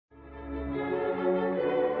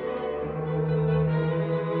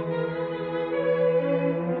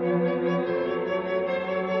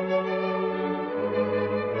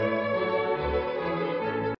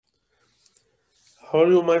How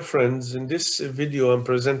are you, my friends? In this video, I'm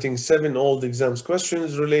presenting 7 old exams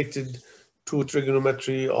questions related to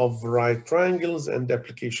trigonometry of right triangles and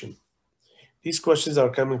application. These questions are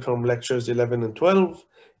coming from lectures 11 and 12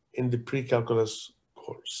 in the pre-calculus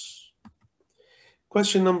course.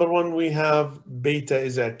 Question number 1, we have beta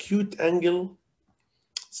is an acute angle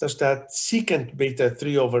such that secant beta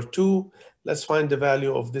 3/2. Let's find the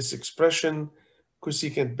value of this expression,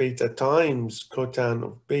 cosecant beta times cotan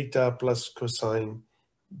of beta plus cosine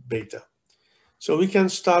beta. So we can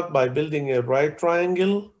start by building a right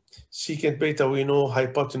triangle. Secant beta, we know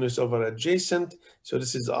hypotenuse over adjacent. So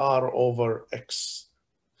this is r over x.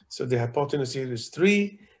 So the hypotenuse here is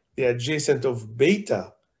 3. The adjacent of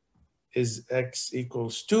beta is x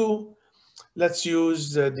equals 2. Let's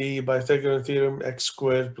use the Pythagorean theorem, x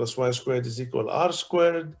squared plus y squared is equal r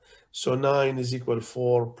squared. So 9 is equal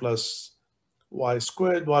 4 plus y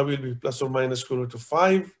squared. Y will be plus or minus square root of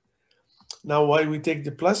 5. Now, why we take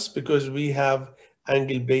the plus? Because we have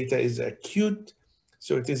angle beta is acute,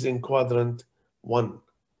 so it is in quadrant 1.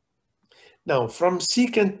 Now, from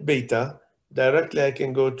secant beta, directly I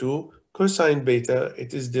can go to cosine beta.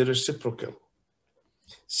 It is the reciprocal.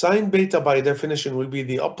 Sine beta, by definition, will be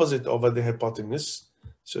the opposite over the hypotenuse.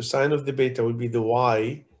 So sine of the beta will be the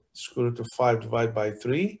y, square root of 5 divided by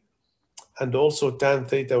 3. And also tan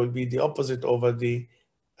theta will be the opposite over the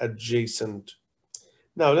adjacent.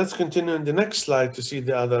 Now let's continue in the next slide to see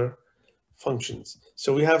the other functions.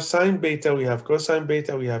 So we have sine beta, we have cosine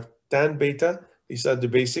beta, we have tan beta. These are the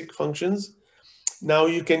basic functions. Now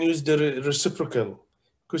you can use the reciprocal.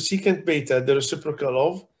 Cosecant beta, the reciprocal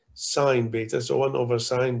of sine beta. So 1 over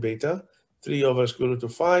sine beta, 3 over square root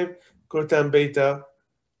of 5. Cotan beta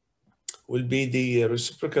will be the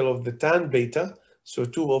reciprocal of the tan beta. So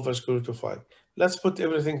 2 over square root of 5. Let's put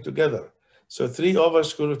everything together. So 3 over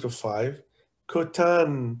square root of 5.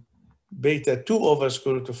 Cotan beta 2 over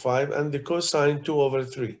square root of 5 and the cosine 2 over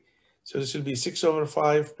 3. So this will be 6 over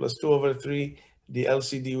 5 plus 2 over 3. The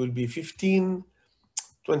LCD will be 15.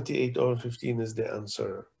 28 over 15 is the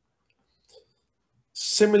answer.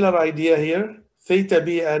 Similar idea here. Theta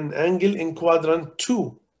be an angle in quadrant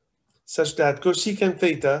 2 such that cosecant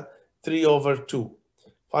theta 3/2.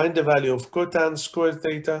 Find the value of cotan squared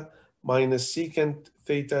theta minus secant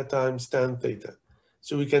theta times tan theta.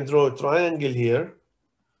 So we can draw a triangle here.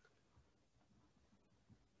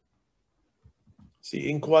 See,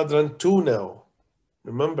 in quadrant 2 now,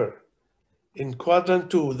 remember, in quadrant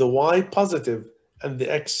 2, the y positive and the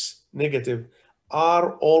x negative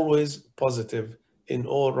are always positive in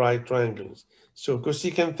all right triangles. So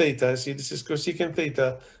cosecant theta, see, this is cosecant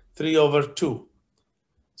theta 3/2.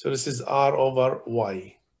 So this is r over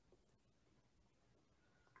y.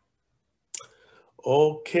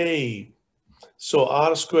 Okay. So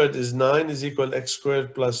r squared is 9 is equal x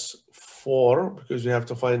squared plus 4 because we have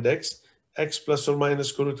to find x. X plus or minus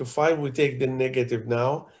square root of 5, we take the negative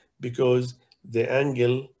now because the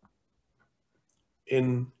angle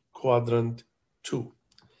in quadrant 2.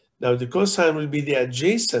 Now the cosine will be the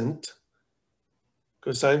adjacent,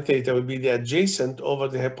 cosine theta will be the adjacent over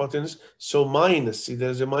the hypotenuse. So minus, see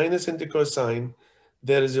there's a minus in the cosine,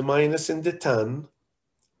 there is a minus in the tan.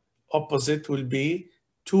 Opposite will be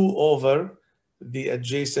 2 over the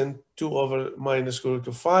adjacent, 2 over minus square root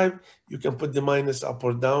of 5. You can put the minus up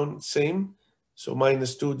or down, same. So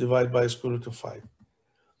minus 2 divided by square root of 5.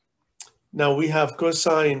 Now we have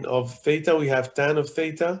cosine of theta, we have tan of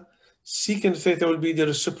theta. Secant theta will be the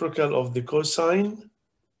reciprocal of the cosine.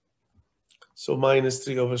 So minus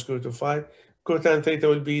 3 over square root of 5. Cotan theta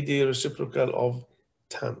will be the reciprocal of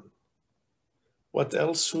tan. What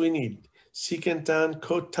else we need? Secant tan,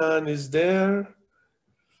 cotan is there.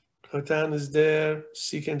 Cotan is there,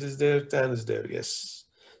 secant is there, tan is there, yes.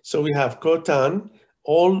 So we have cotan,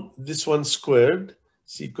 all this one squared.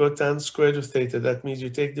 See, cotan squared of theta, that means you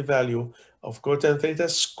take the value of cotan theta,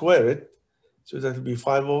 square it. So that will be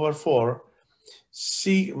 5/4.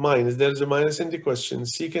 C minus, there's a minus in the question.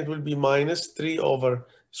 Secant will be minus 3 over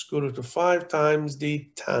square root of 5 times the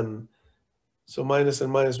tan. So minus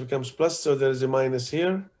and minus becomes plus, so there's a minus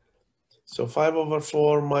here. So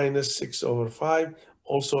 5/4 minus 6/5.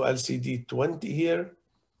 Also LCD 20 here.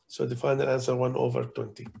 So the final answer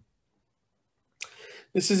 1/20.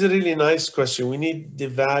 This is a really nice question. We need the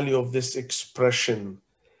value of this expression.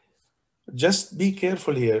 Just be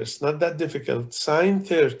careful here. It's not that difficult. Sine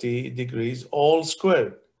 30 degrees all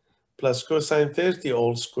squared plus cosine 30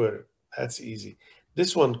 all squared. That's easy.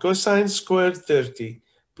 This one, cosine squared 30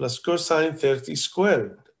 plus cosine 30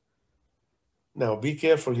 squared. Now be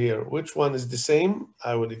careful here. Which one is the same?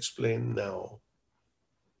 I will explain now.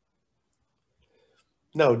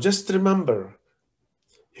 Now, just remember,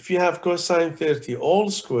 If you have cosine 30 all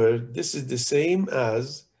squared, this is the same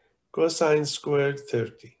as cosine squared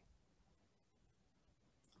 30.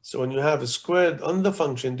 So when you have a squared on the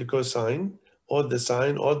function, the cosine, or the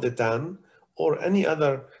sine, or the tan, or any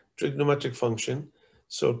other trigonometric function,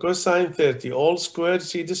 so cosine 30 all squared,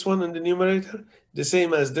 see this one in the numerator? The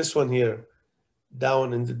same as this one here,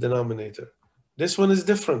 down in the denominator. This one is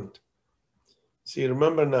different. See,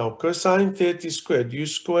 remember now, cosine 30 squared, you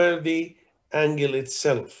square the angle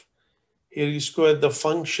itself. Here you square the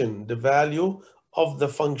function, the value of the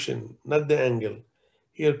function, not the angle.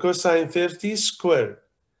 Here cosine 30 squared.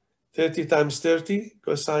 30 times 30,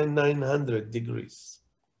 cosine 900 degrees.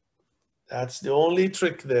 That's the only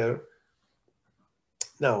trick there.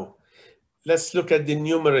 Now, let's look at the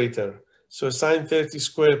numerator. So sine 30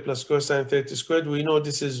 squared plus cosine 30 squared, we know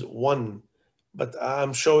this is 1, but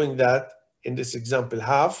I'm showing that in this example,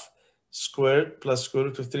 half squared plus square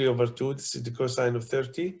root of 3 over 2, this is the cosine of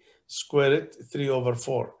 30, square it, 3 over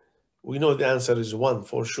 4. We know the answer is 1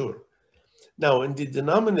 for sure. Now, in the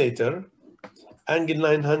denominator, angle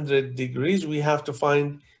 900 degrees, we have to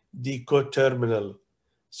find the coterminal.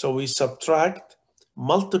 So we subtract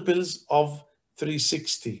multiples of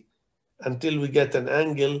 360 until we get an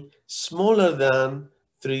angle smaller than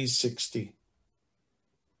 360.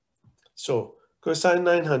 So cosine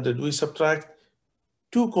 900, we subtract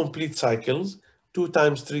 2 complete cycles, 2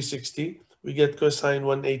 times 360, we get cosine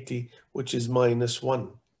 180, which is minus 1.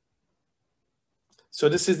 So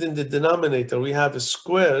this is in the denominator. We have a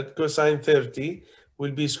squared cosine 30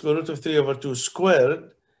 will be square root of 3 over 2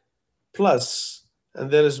 squared plus, and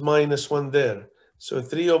there is minus 1 there. So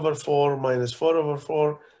 3 over 4 minus 4 over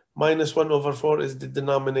 4 minus 1 over 4 is the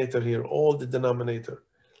denominator here, all the denominator.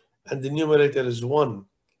 And the numerator is 1.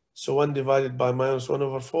 So 1 divided by minus 1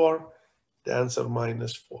 over 4, the answer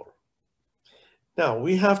minus 4. Now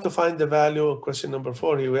we have to find the value, question number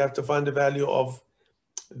 4 here, we have to find the value of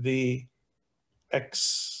the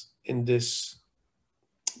x in this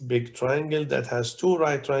big triangle that has 2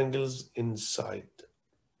 right triangles inside.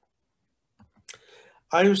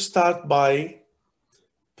 I will start by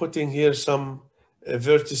putting here some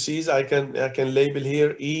vertices. I can label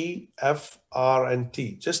here E, F, R, and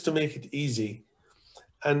T just to make it easy.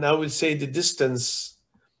 And I will say the distance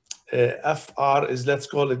FR is, let's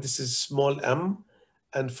call it, this is small m,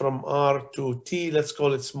 and from R to T, let's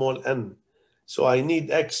call it small n. So I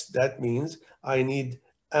need X, that means I need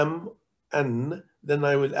M, N, then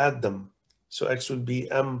I will add them. So X will be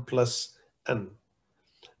M plus N.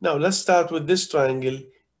 Now let's start with this triangle,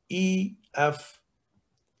 EFR.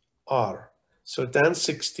 So tan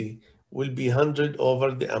 60 will be 100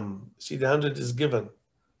 over the M. See, the 100 is given.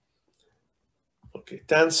 Okay,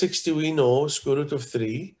 tan 60 we know, square root of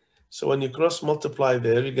 3. So when you cross multiply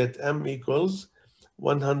there, you get M equals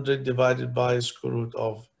 100 divided by square root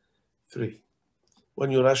of 3. When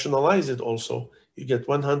you rationalize it also, you get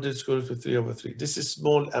 100 square root of 3 over 3. This is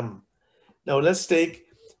small m. Now let's take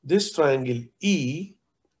this triangle E,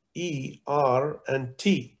 R, and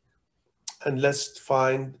T, and let's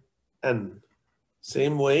find N.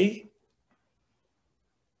 Same way.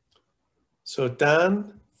 So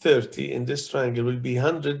tan 30 in this triangle will be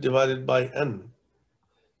 100 divided by N.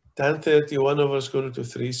 Tan 30, 1 over square root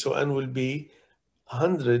of 3, so N will be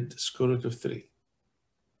 100 square root of 3.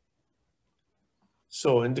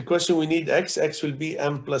 So in the question we need X, X will be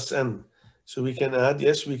M plus N. So we can add,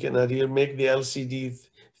 yes, we can add here, make the LCD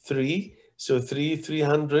 3. So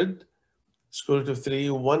 300, square root of 3,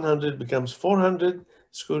 100 becomes 400.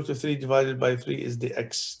 Square root of 3 divided by 3 is the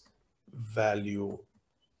X value.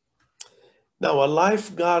 Now a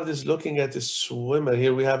lifeguard is looking at a swimmer.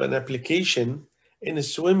 Here we have an application in a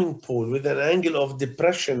swimming pool with an angle of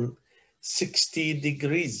depression 60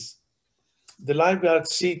 degrees. The lifeguard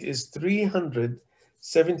seat is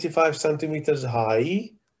 375 centimeters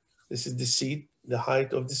high. This is the seat, the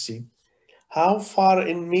height of the seat. How far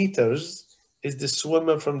in meters is the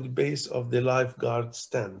swimmer from the base of the lifeguard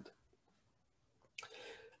stand?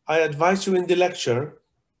 I advise you in the lecture,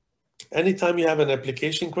 anytime you have an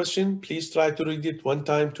application question, please try to read it 1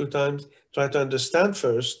 time, 2 times, try to understand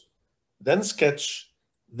first, then sketch,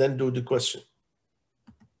 then do the question.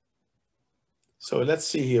 So let's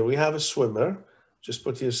see here, we have a swimmer. Just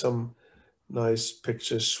put here some nice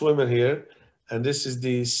pictures. Swimmer here, and this is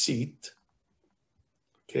the seat.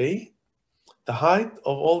 Okay, the height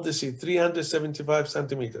of all the seat, 375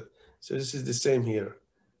 centimeters. So this is the same here.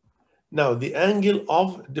 Now the angle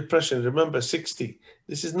of depression, remember 60.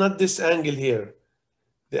 This is not this angle here.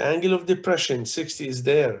 The angle of depression, 60, is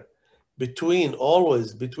there between,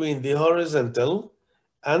 always between the horizontal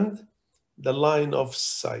and the line of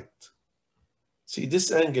sight. See,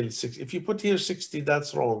 this angle is 60. If you put here 60,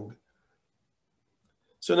 that's wrong.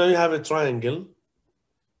 So now you have a triangle.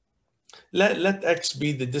 Let x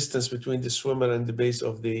be the distance between the swimmer and the base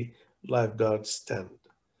of the lifeguard stand.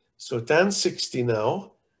 So tan 60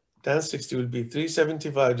 now, tan 60 will be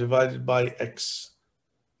 375 divided by x.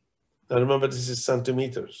 Now remember, this is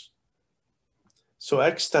centimeters. So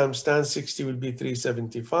x times tan 60 will be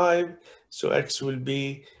 375. So x will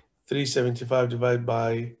be 375 divided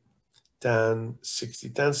by tan 60.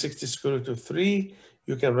 Tan 60 square root of 3,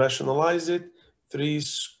 you can rationalize it.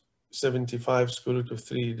 375 square root of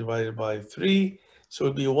 3 divided by 3. So it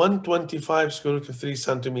will be 125 square root of 3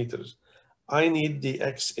 centimeters. I need the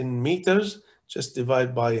x in meters, just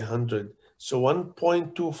divide by 100. So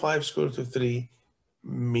 1.25 square root of 3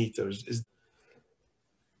 meters.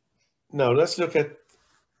 Now let's look at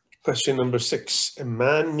question number 6. A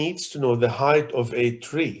man needs to know the height of a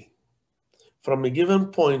tree. From a given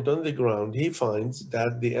point on the ground, he finds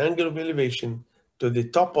that the angle of elevation to the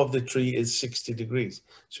top of the tree is 60 degrees.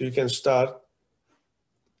 So you can start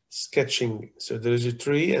sketching. So there is a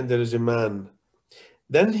tree and there is a man.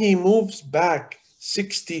 Then he moves back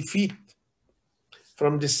 60 feet.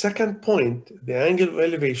 From the second point, the angle of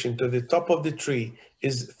elevation to the top of the tree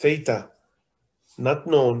is theta, not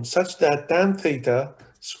known, such that tan theta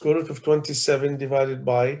square root of 27 divided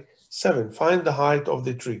by 7. Find the height of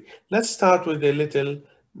the tree. Let's start with a little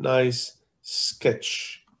nice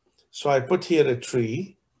sketch. So I put here a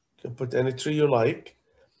tree. You can put any tree you like.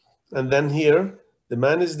 And then here, the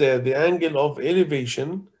man is there. The angle of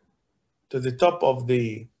elevation to the top of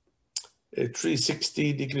the tree,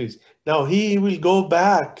 60 degrees. Now he will go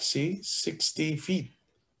back, see, 60 feet.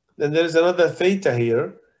 Then there is another theta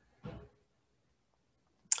here.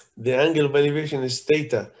 The angle of elevation is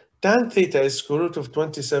theta. Tan theta is square root of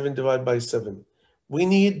 27 divided by 7. We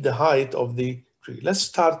need the height of the tree. Let's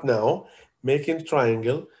start now making a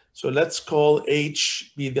triangle. So let's call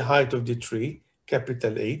H be the height of the tree,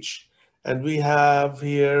 capital H. And we have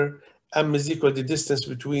here M is equal to the distance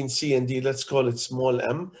between C and D. Let's call it small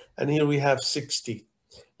m. And here we have 60.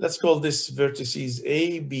 Let's call this vertices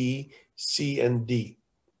A, B, C, and D.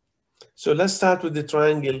 So let's start with the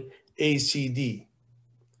triangle ACD.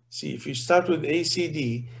 See, if you start with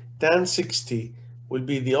ACD, tan 60 will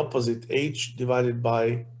be the opposite, H divided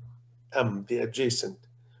by M, the adjacent.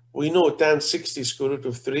 We know tan 60 square root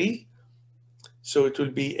of 3, so it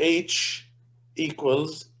will be H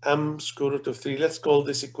equals M square root of 3. Let's call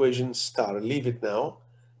this equation star. Leave it now.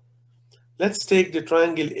 Let's take the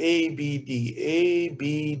triangle ABD,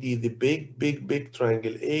 ABD, the big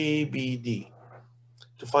triangle ABD,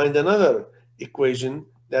 to find another equation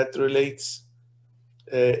that relates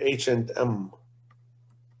H and M.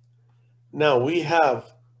 Now we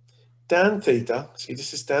have tan theta, see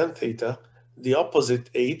this is tan theta, the opposite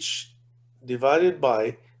H divided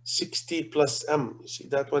by 60 plus M. You see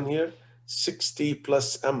that one here? 60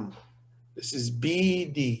 plus M. This is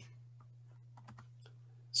BD.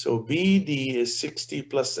 So BD is 60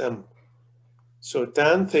 plus M. So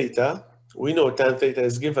tan theta, we know tan theta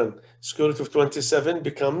is given. Square root of 27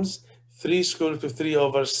 becomes 3 square root of 3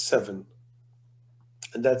 over 7.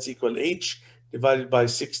 And that's equal H divided by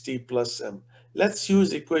 60 plus M. Let's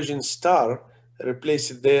use equation star, replace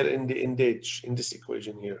it there in H, in this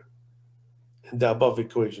equation here, in the above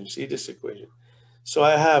equation. See this equation. So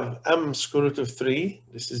I have M square root of 3.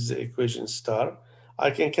 This is the equation star.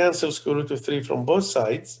 I can cancel square root of 3 from both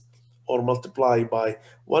sides or multiply by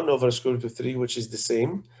 1 over square root of 3, which is the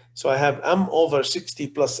same. So I have M over 60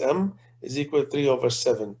 plus M is equal to 3 over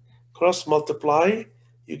 7. Cross multiply,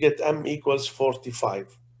 you get M equals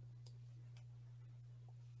 45.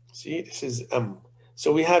 See, this is M.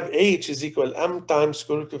 So we have H is equal M times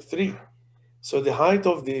square root of 3. So the height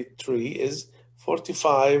of the tree is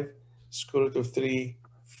 45 square root of 3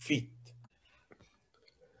 feet.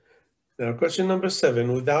 Now, question number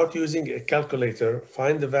 7, without using a calculator,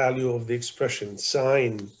 find the value of the expression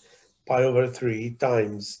sine pi over 3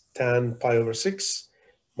 times tan pi over 6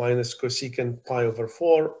 minus cosecant pi over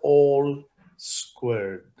 4 all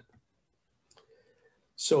squared.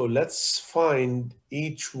 So let's find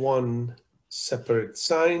each one separate.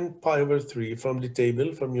 Sine pi over 3 from the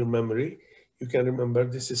table, from your memory, you can remember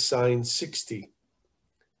this is sine 60.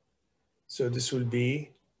 So this will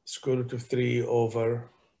be square root of 3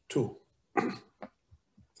 over 2.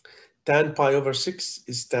 Tan pi over 6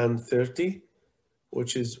 is tan 30,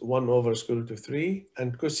 which is 1 over square root of 3.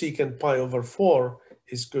 And cosecant pi over 4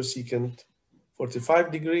 is cosecant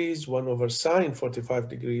 45 degrees, 1 over sine 45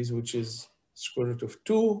 degrees, which is square root of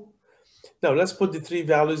 2. Now let's put the three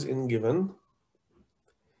values in given.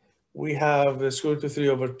 we have square root of 3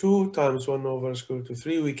 over 2 times 1 over square root of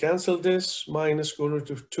 3. We cancel this minus square root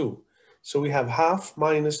of 2. So we have half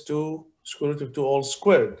minus 2 square root of 2 all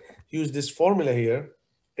squared. Use this formula here.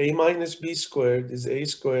 A minus b squared is a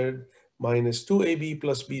squared minus 2ab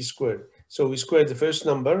plus b squared. So we squared the first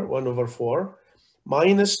number, 1 over 4,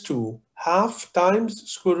 minus 2, half times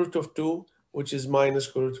square root of 2, which is minus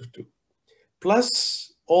square root of 2.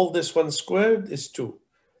 Plus all this 1 squared is 2.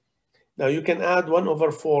 Now you can add 1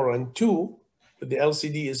 over 4 and 2, but the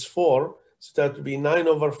LCD is 4, so that would be 9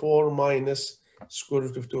 over 4 minus square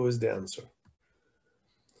root of 2 is the answer.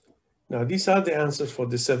 Now these are the answers for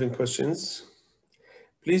the 7 questions.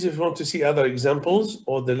 Please, if you want to see other examples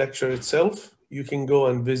or the lecture itself, you can go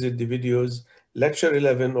and visit the videos lecture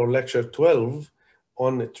 11 or lecture 12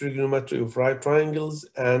 on trigonometry of right triangles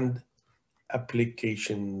and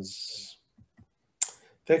applications.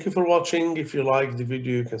 Thank you for watching. If you like the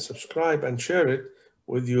video, you can subscribe and share it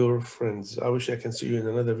with your friends. I wish I can see you in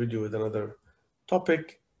another video with another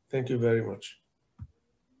topic. Thank you very much.